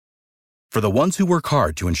For the ones who work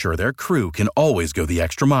hard to ensure their crew can always go the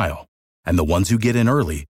extra mile, and the ones who get in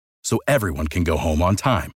early so everyone can go home on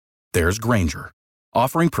time, there's Grainger,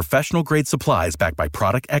 offering professional-grade supplies backed by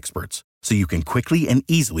product experts so you can quickly and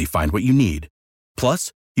easily find what you need.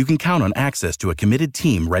 Plus, you can count on access to a committed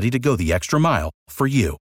team ready to go the extra mile for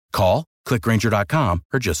you. Call, click Grainger.com,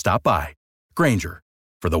 or just stop by. Grainger,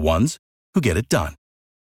 for the ones who get it done.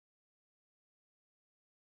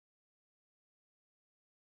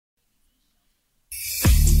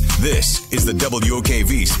 This is the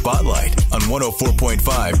WOKV Spotlight on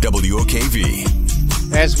 104.5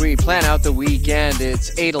 WOKV. As we plan out the weekend,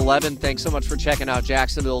 it's 8:11. Thanks so much for checking out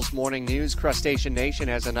Jacksonville's Morning News. Crustacean Nation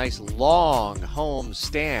has a nice long home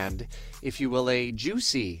stand, if you will, a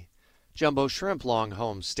juicy jumbo shrimp long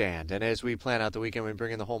home stand. And as we plan out the weekend, we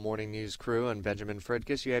bring in the whole Morning News crew. And Benjamin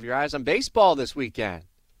Fridkis, you have your eyes on baseball this weekend.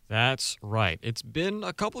 That's right. It's been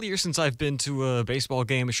a couple of years since I've been to a baseball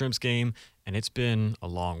game, a Shrimps game, and it's been a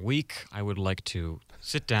long week. I would like to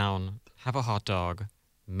sit down, have a hot dog,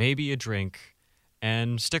 maybe a drink,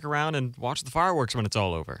 and stick around and watch the fireworks when it's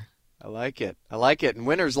all over. I like it. And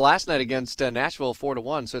winners last night against Nashville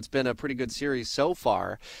 4-1, so it's been a pretty good series so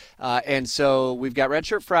far. And so we've got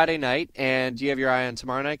Redshirt Friday night, and do you have your eye on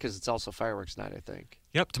tomorrow night? Because it's also fireworks night, I think.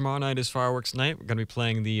 Yep, tomorrow night is fireworks night. We're going to be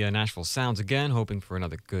playing the Nashville Sounds again, hoping for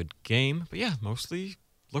another good game. But yeah, mostly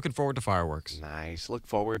looking forward to fireworks. Nice. Look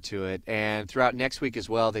forward to it. And throughout next week as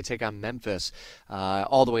well, they take on Memphis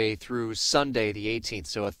all the way through Sunday the 18th.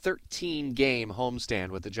 So a 13-game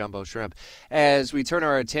homestand with the Jumbo Shrimp. As we turn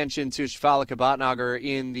our attention to Shafala Kabatnagar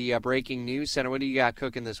in the Breaking News Center, what do you got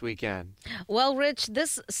cooking this weekend? Well, Rich,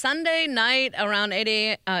 this Sunday night around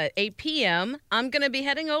 8 p.m., I'm going to be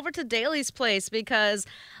heading over to Daly's Place because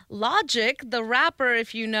Logic, the rapper,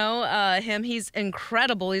 if you know him, he's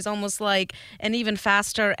incredible. He's almost like an even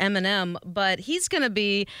faster Eminem, but he's going to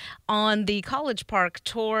be on the College Park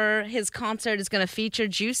tour. His concert is going to feature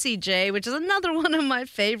Juicy J, which is another one of my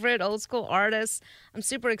favorite old school artists. I'm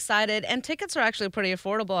super excited, and tickets are actually pretty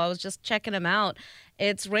affordable. I was just checking them out.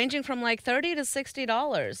 It's ranging from like $30 to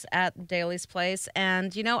 $60 at Daly's Place,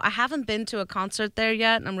 and you know, I haven't been to a concert there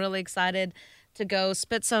yet, and I'm really excited to go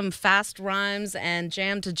spit some fast rhymes and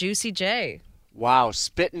jam to Juicy J. Wow,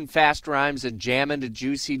 spitting fast rhymes and jamming to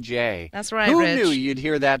Juicy J. That's right, Who Rich. knew you'd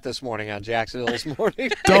hear that this morning on Jacksonville's Morning?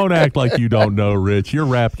 Don't act like you don't know, Rich. Your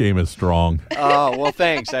rap game is strong. Oh, well,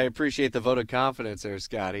 thanks. I appreciate the vote of confidence there,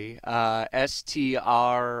 Scotty. S-T-R-O-N-G,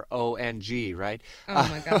 right? Oh,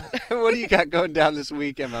 my God. What do you got going down this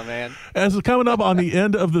weekend, my man? As it's coming up on the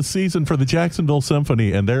end of the season for the Jacksonville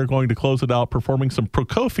Symphony, and they're going to close it out performing some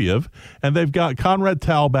Prokofiev, and they've got Conrad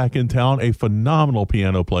Tao back in town, a phenomenal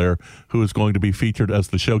piano player who is going to be featured as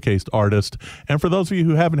the showcased artist. And for those of you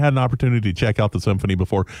who haven't had an opportunity to check out the symphony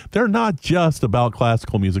before, they're not just about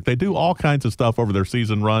classical music. They do all kinds of stuff over their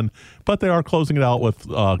season run, but they are closing it out with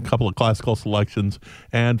a couple of classical selections.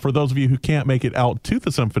 And for those of you who can't make it out to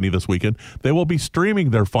the symphony this weekend, they will be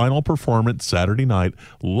streaming their final performance Saturday night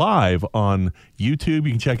live on YouTube.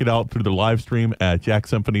 You can check it out through the live stream at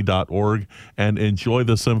jacksymphony.org and enjoy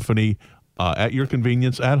the symphony at your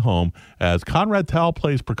convenience at home as Conrad Tao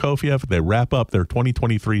plays Prokofiev. They wrap up their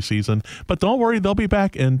 2023 season. But don't worry, they'll be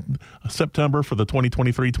back in September for the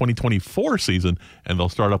 2023-2024 season, and they'll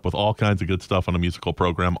start up with all kinds of good stuff on a musical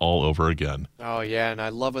program all over again. Oh, yeah, and I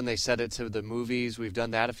love when they set it to the movies. We've done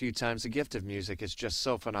that a few times. The gift of music is just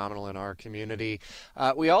so phenomenal in our community.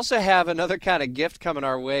 We also have another kind of gift coming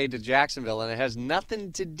our way to Jacksonville, and it has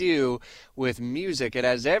nothing to do with music. It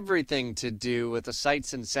has everything to do with the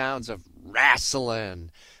sights and sounds of wrestling.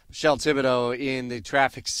 Michelle Thibodeau in the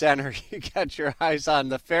traffic center. You got your eyes on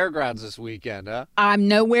the fairgrounds this weekend, huh? I'm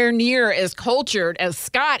nowhere near as cultured as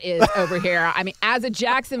Scott is over here. I mean, as a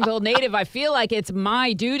Jacksonville native, I feel like it's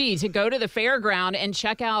my duty to go to the fairground and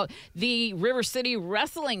check out the River City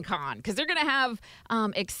Wrestling Con because they're going to have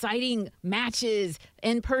exciting matches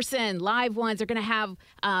in person, live ones. They're going to have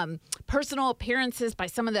personal appearances by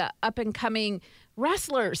some of the up-and-coming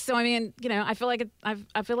wrestlers. So, I mean, you know, I feel like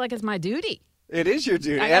it's my duty. It is your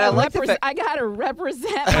duty. I got to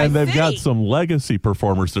represent my And they've city. got some legacy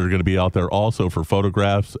performers that are going to be out there also for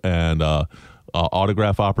photographs and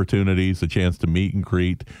autograph opportunities, a chance to meet and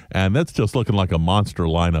greet. And that's just looking like a monster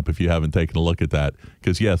lineup if you haven't taken a look at that.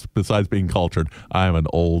 Because, yes, besides being cultured, I am an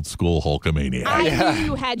old school Hulkamaniac. I knew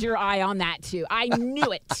you had your eye on that, too. I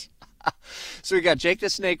knew it. So we got Jake the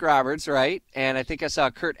Snake Roberts, right? And I think I saw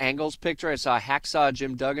Kurt Angle's picture. I saw Hacksaw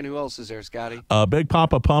Jim Duggan. Who else is there, Scotty? Big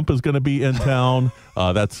Papa Pump is going to be in town.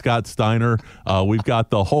 That's Scott Steiner. We've got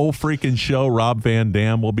the whole freaking show. Rob Van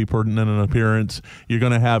Dam will be putting in an appearance. You're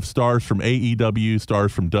going to have stars from AEW,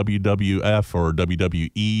 stars from WWF or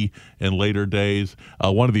WWE in later days.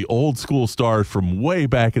 One of the old school stars from way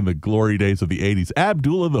back in the glory days of the 80s,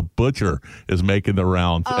 Abdullah the Butcher, is making the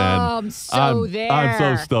rounds. Oh, and I'm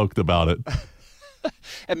so stoked about it.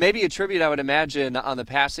 And maybe a tribute, I would imagine, on the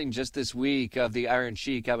passing just this week of the Iron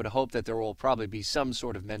Sheik. I would hope that there will probably be some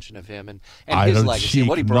sort of mention of him and his Iron legacy, Sheik,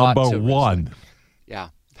 what he brought number to one. Yeah.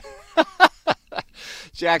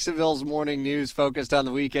 Jacksonville's morning news focused on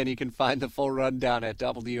the weekend. You can find the full rundown at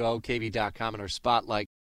WOKV.com in our spotlight.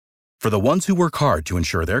 For the ones who work hard to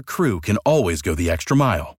ensure their crew can always go the extra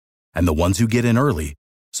mile, and the ones who get in early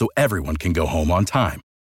so everyone can go home on time,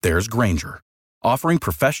 there's Grainger, offering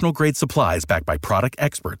professional-grade supplies backed by product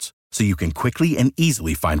experts so you can quickly and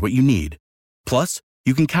easily find what you need. Plus,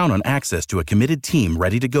 you can count on access to a committed team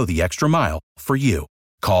ready to go the extra mile for you.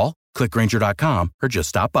 Call, click Grainger.com, or just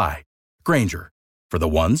stop by. Grainger, for the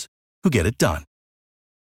ones who get it done.